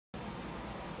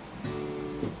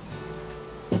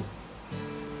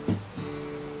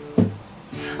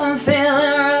I'm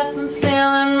feeling rough, I'm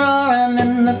feeling raw, I'm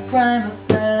in the prime of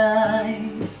my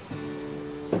life.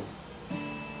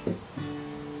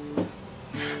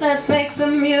 Let's make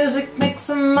some music, make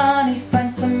some money,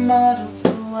 find some models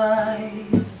for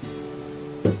wives.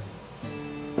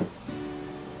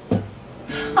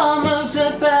 I'll move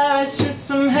to Paris, shoot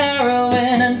some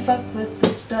heroin and fuck with the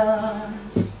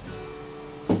stars.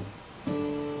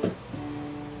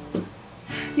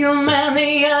 You'll man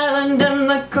the island and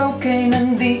the cocaine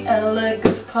and the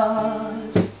elegant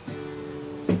cars.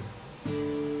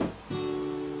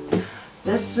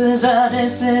 This is our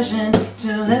decision,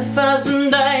 to live fast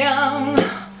and die young.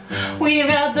 We've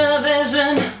got the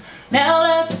vision, now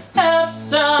let's have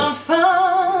some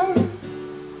fun.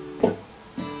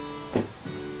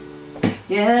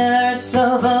 Yeah, it's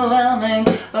overwhelming,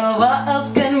 but what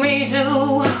else can we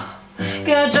do?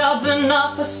 Get jobs in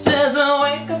offices and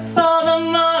wake up for the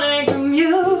morning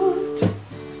commute.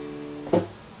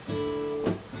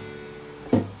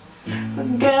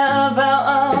 Forget about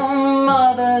our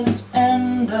mothers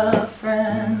and our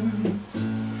friends.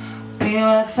 We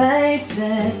were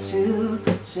fated to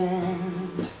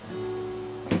pretend.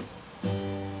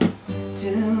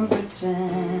 To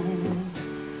pretend.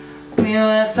 We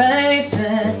were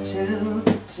fated to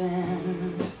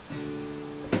pretend.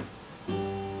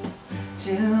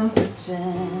 To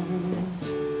pretend.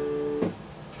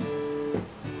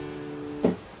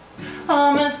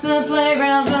 I'll miss the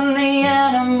playgrounds and the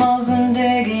animals and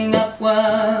digging up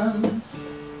worms.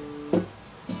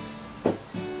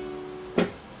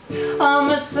 I'll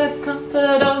miss the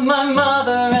comfort of my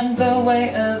mother and the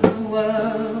weight of the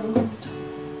world.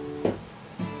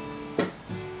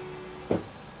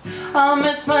 I'll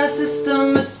miss my sister,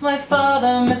 miss my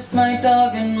father, miss my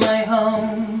dog and my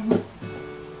home.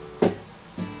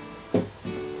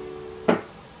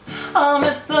 I'll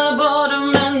miss the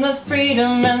boredom and the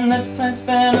freedom and the time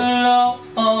spent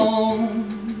alone.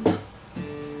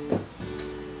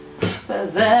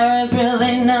 But there is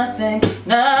really nothing,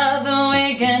 nothing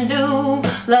we can do.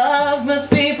 Love must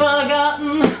be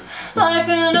forgotten, life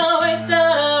can always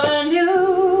start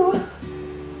anew.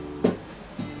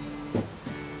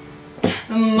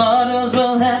 The mortals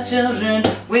will have children,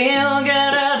 we'll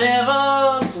get a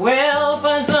divorce, we'll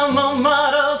find some more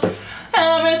models,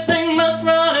 everything must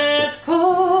run its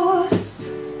course.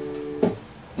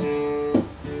 We'll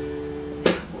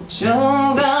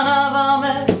choke on a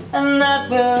vomit and that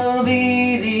will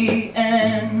be the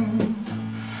end.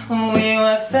 We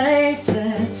were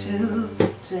fated to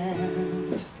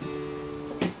pretend.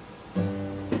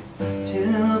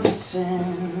 To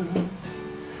pretend.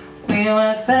 We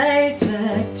were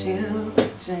fated to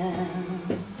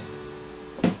pretend.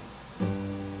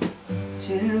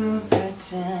 To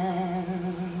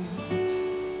pretend.